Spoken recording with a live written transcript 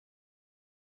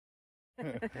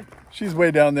She's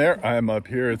way down there. I'm up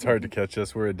here. It's hard to catch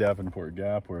us. We're at Davenport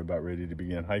Gap. We're about ready to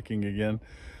begin hiking again.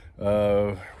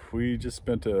 We just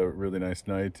spent a really nice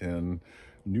night in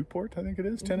Newport, I think it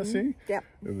is, Tennessee. Yep.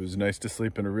 It was nice to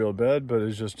sleep in a real bed, but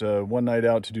it's just one night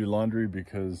out to do laundry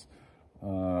because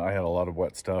I had a lot of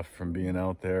wet stuff from being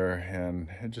out there, and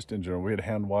just in general, we had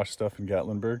hand washed stuff in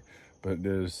Gatlinburg, but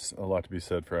there's a lot to be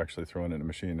said for actually throwing it in a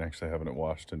machine and actually having it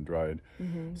washed and dried.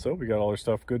 So we got all our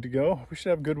stuff good to go. We should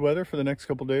have good weather for the next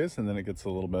couple days, and then it gets a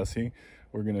little messy.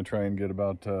 We're going to try and get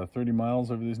about 30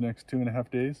 miles over these next 2.5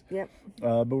 days. Yep.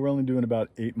 But we're only doing about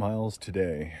 8 miles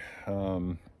today.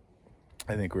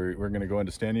 I think we're going to go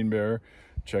into Standing Bear,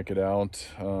 check it out.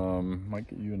 Might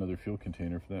get you another fuel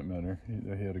container for that matter.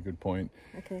 He had a good point.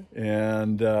 Okay.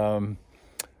 And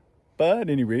but at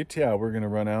any rate, yeah, we're going to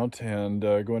run out and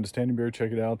go into Standing Bear,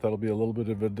 check it out. That'll be a little bit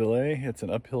of a delay. It's an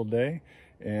uphill day.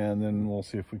 And then we'll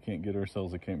see if we can't get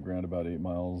ourselves a campground about 8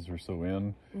 miles or so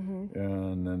in,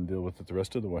 and then deal with it the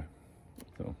rest of the way.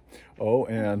 So, oh,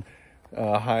 and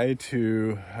hi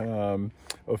to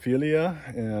Ophelia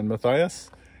and Matthias,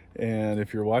 and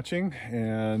if you're watching,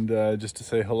 and just to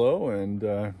say hello and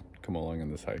come along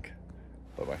on this hike.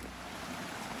 Bye-bye.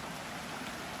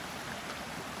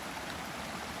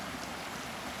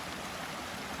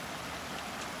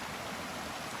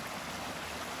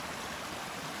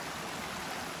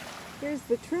 Here's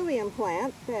the trillium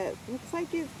plant that looks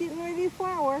like it's getting ready to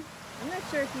flower. I'm not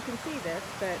sure if you can see this,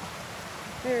 but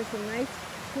there are some nice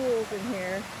pools in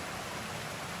here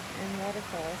and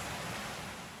waterfalls.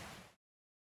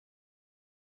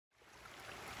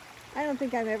 I don't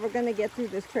think I'm ever going to get through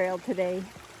this trail today.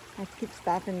 I keep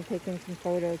stopping and taking some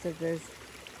photos of those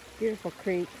beautiful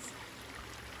creeks.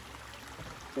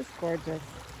 Just gorgeous.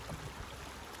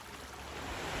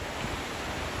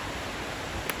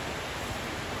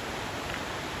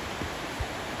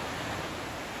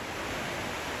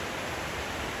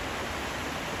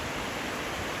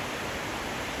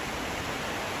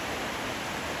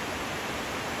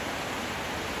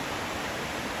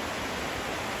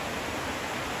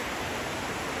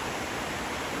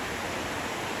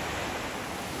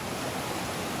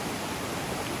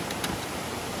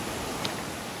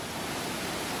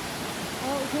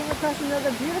 Came across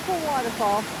another beautiful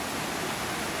waterfall.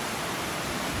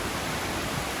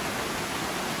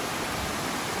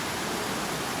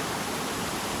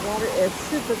 Water is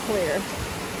super clear.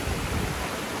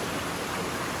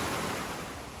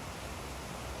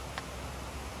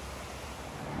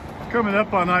 Coming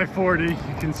up on I-40,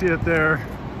 you can see it there.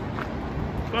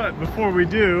 But before we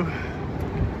do,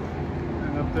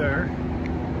 and up there,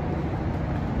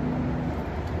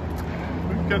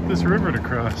 we've got this river to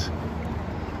cross.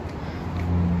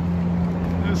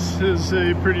 This is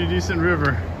a pretty decent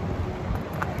river.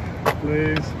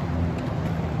 Blaze.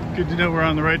 Good to know we're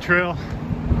on the right trail.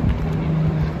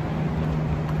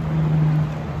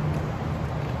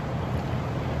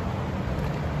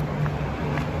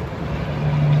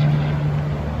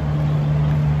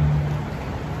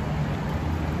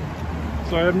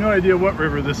 So I have no idea what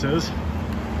river this is.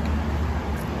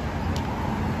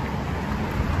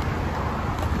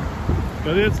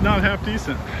 But it's not half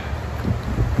decent.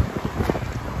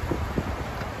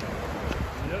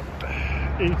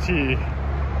 AT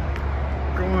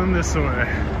going this way.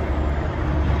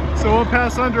 So we'll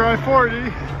pass under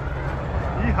I-40.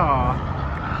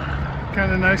 Yeehaw.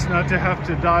 Kind of nice not to have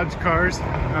to dodge cars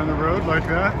on the road like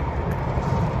that.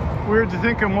 Weird to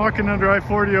think I'm walking under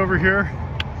I-40 over here.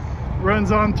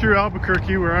 Runs on through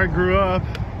Albuquerque where I grew up.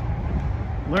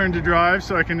 Learned to drive,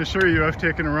 so I can assure you I've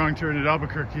taken a wrong turn at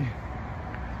Albuquerque.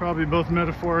 Probably both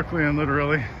metaphorically and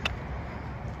literally.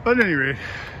 But at any rate,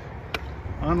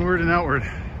 onward and outward.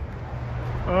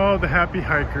 Oh, the happy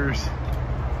hikers.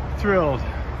 Thrilled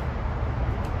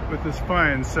with this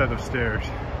fine set of stairs.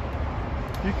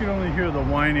 You can only hear the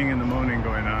whining and the moaning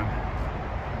going on.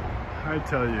 I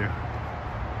tell you.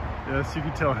 Yes, you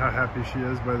can tell how happy she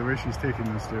is by the way she's taking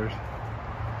those stairs.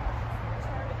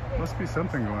 Must be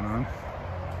something going on.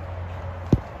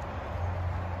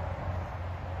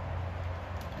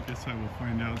 I guess I will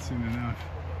find out soon enough.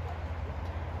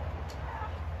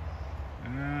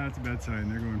 Ah, that's a bad sign.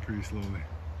 They're going pretty slowly.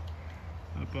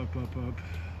 Up, up, up, up.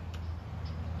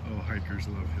 Oh, hikers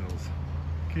love hills.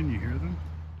 Can you hear them?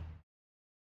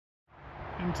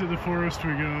 Into the forest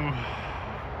we go.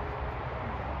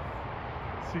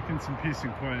 Seeking some peace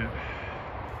and quiet.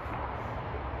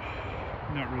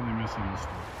 Not really missing this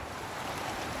stuff.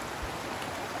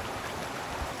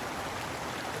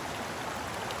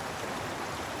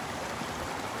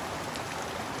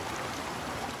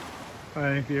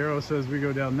 I think the arrow says we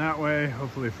go down that way,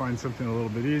 hopefully find something a little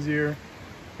bit easier.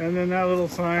 And then that little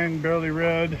sign, barely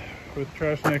red, with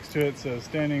trash next to it, says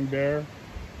Standing Bear,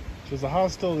 which is a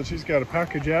hostel that she's got a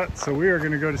package at. So we are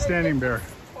going to go to Standing Bear.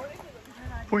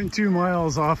 0.2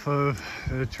 miles off of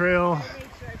the trail,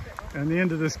 and the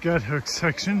end of this gut hook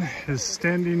section is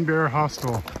Standing Bear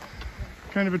Hostel.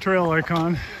 Kind of a trail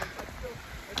icon.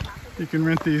 You can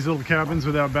rent these little cabins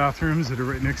without bathrooms that are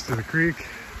right next to the creek.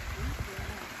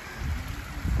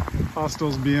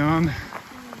 Hostels beyond.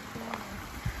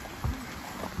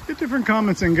 Get different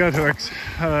comments in gut hooks.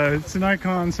 It's an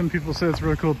icon. Some people say it's a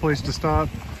really cool place to stop.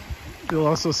 You'll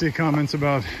also see comments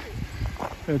about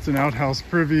it's an outhouse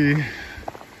privy,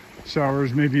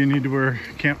 showers, maybe you need to wear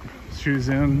camp shoes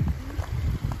in,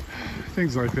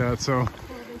 things like that. So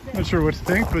not sure what to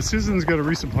think, but Susan's got a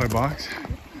resupply box.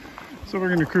 So we're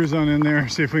gonna cruise on in there,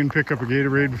 see if we can pick up a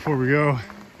Gatorade before we go.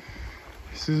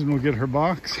 Susan will get her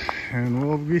box and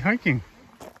we'll be hiking.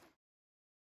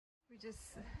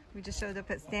 We just showed up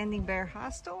at Standing Bear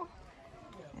Hostel,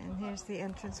 and here's the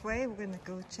entranceway. We're gonna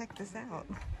go check this out.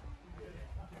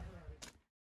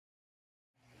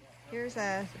 Here's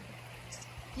a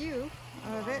view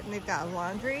of it, and they've got a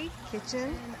laundry,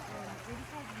 kitchen.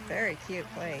 Very cute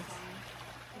place.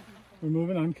 We're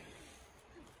moving on.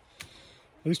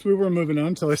 At least we were moving on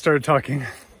until I started talking.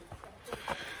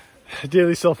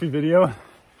 Daily selfie video.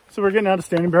 So we're getting out of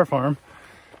Standing Bear Farm,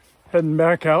 heading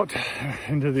back out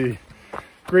into the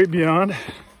great beyond.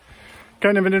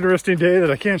 Kind of an interesting day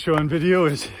that I can't show on video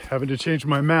is having to change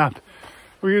my map.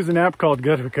 We use an app called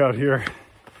Gut Hook out here,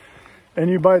 and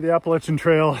you buy the Appalachian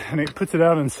Trail and it puts it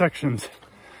out in sections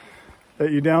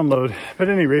that you download. But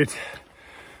at any rate,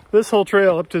 this whole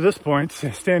trail up to this point,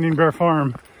 Standing Bear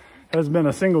Farm, has been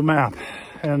a single map.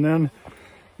 And then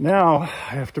now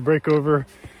I have to break over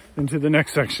into the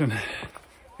next section. I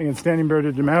think it's Standing Bear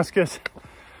to Damascus.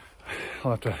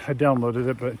 I downloaded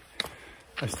it, but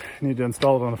I need to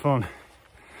install it on the phone.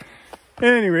 At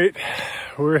any rate,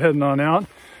 we're heading on out.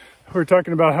 We're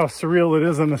talking about how surreal it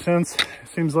is in a sense. It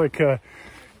seems like a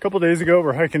couple days ago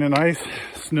we're hiking in ice,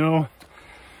 snow,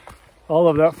 all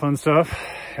of that fun stuff.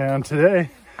 And today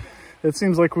it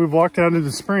seems like we've walked out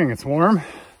into spring. It's warm.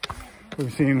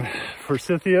 We've seen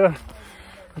forsythia,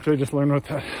 which I just learned what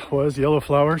that was, yellow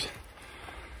flowers.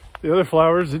 The other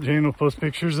flowers that Jane will post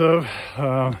pictures of.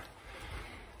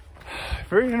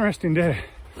 Very interesting day.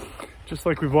 Just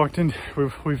like we've walked in,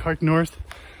 we've hiked north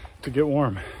to get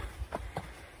warm.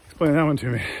 Explain that one to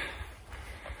me.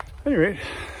 Anyway,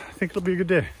 I think it'll be a good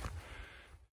day.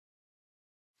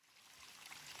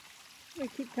 We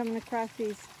keep coming across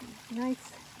these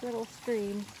nice little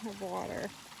streams of water.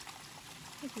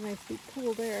 There's a nice deep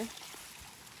pool there.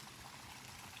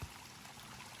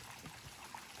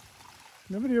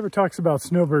 Nobody ever talks about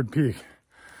Snowbird Peak.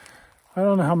 I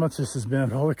don't know how much this has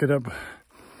been. I'll look it up.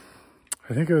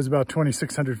 I think it was about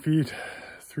 2,600 feet,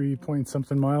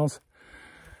 3-point-something miles.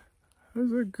 It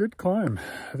was a good climb.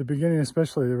 At the beginning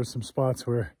especially, there were some spots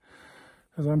where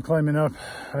as I'm climbing up,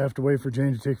 I have to wait for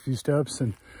Jane to take a few steps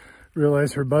and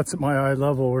realize her butt's at my eye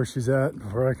level where she's at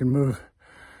before I can move.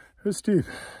 It was steep.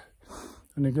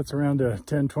 And it gets around to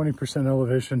 10-20%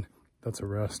 elevation. That's a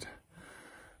rest.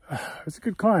 It's a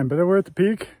good climb, but we're at the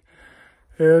peak.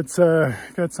 It's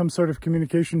got some sort of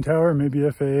communication tower, maybe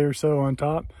FAA or so on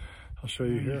top. I'll show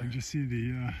you here. You can just see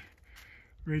the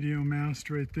radio mast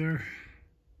right there.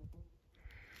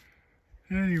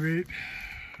 At any rate,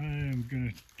 I am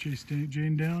going to chase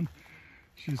Jane down.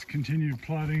 She's continued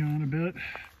plodding on a bit.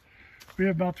 We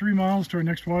have about 3 miles to our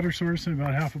next water source and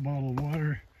about half a bottle of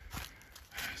water,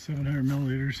 700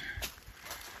 milliliters.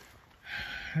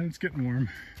 And it's getting warm.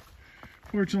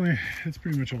 Fortunately, it's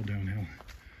pretty much all downhill.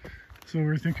 So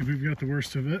we're thinking we've got the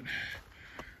worst of it.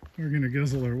 We're going to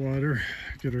guzzle our water,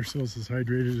 get ourselves as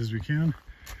hydrated as we can,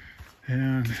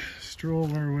 and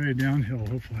stroll our way downhill,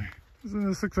 hopefully. Doesn't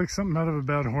this look like something out of a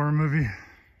bad horror movie?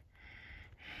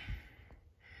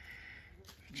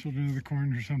 Children of the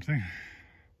Corn or something.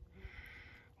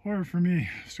 Horror for me.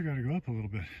 Still got to go up a little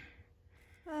bit.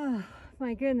 Oh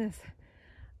my goodness.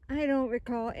 I don't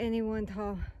recall anyone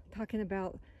talking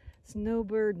about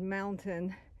Snowbird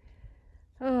Mountain.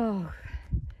 Oh,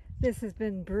 this has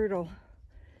been brutal.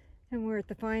 And we're at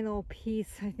the final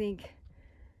piece, I think,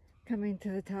 coming to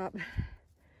the top.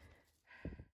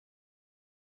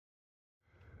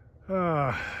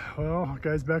 Well,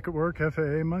 guys back at work,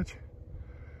 FAA much?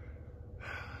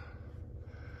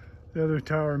 The other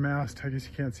tower mast, I guess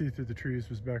you can't see through the trees,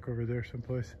 was back over there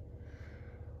someplace.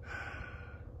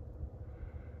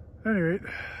 At any rate,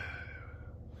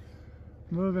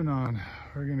 moving on.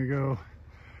 We're gonna go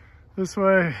this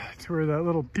way to where that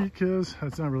little peak is.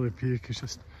 That's not really a peak, it's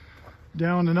just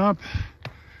down and up.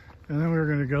 And then we're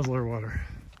gonna guzzle our water.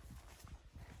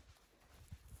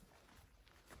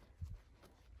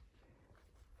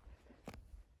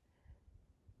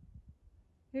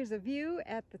 Here's a view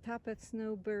at the top of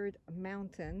Snowbird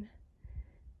Mountain.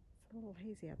 It's a little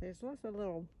hazy out there. There's lots of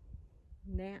little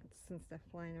gnats and stuff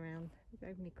flying around. They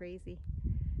drive me crazy.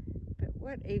 But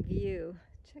what a view.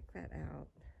 Check that out.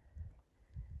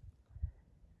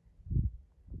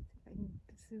 See if I can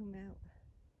zoom out.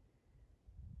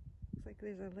 Looks like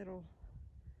there's a little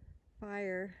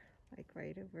fire, like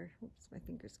right over, oops, my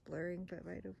finger's blurring, but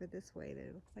right over this way. That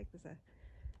it looks like there's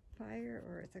a fire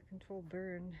or it's a controlled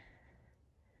burn.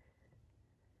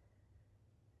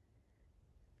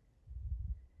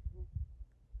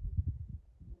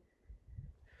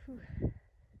 Whew.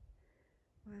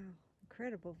 Wow,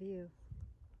 incredible view.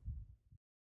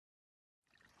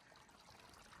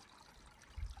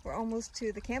 We're almost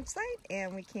to the campsite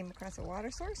and we came across a water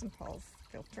source and Paul's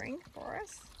filtering for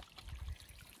us.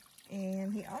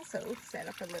 And he also set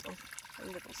up a little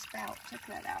spout. Check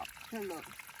that out.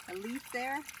 A leaf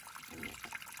there and it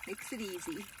makes it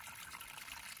easy.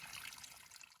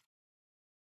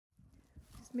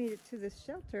 Just made it to this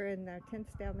shelter and our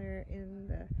tent's down there in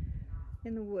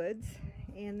the woods.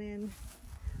 And then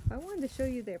I wanted to show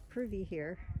you their privy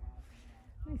here.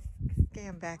 Let me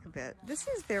scan back a bit. This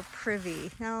is their privy.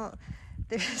 Now,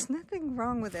 there's nothing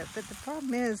wrong with it, but the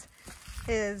problem is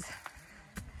here's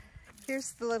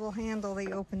the little handle,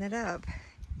 they open it up,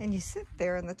 and you sit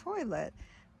there in the toilet.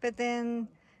 But then,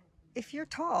 if you're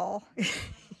tall,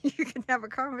 you can have a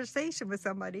conversation with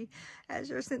somebody as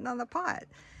you're sitting on the pot.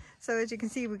 So as you can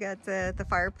see, we got the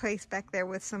fireplace back there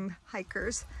with some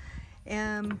hikers.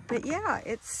 But yeah,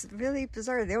 it's really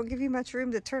bizarre. They don't give you much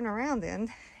room to turn around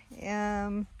in.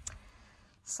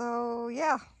 So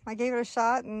yeah, I gave it a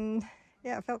shot and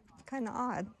yeah, it felt kind of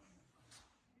odd.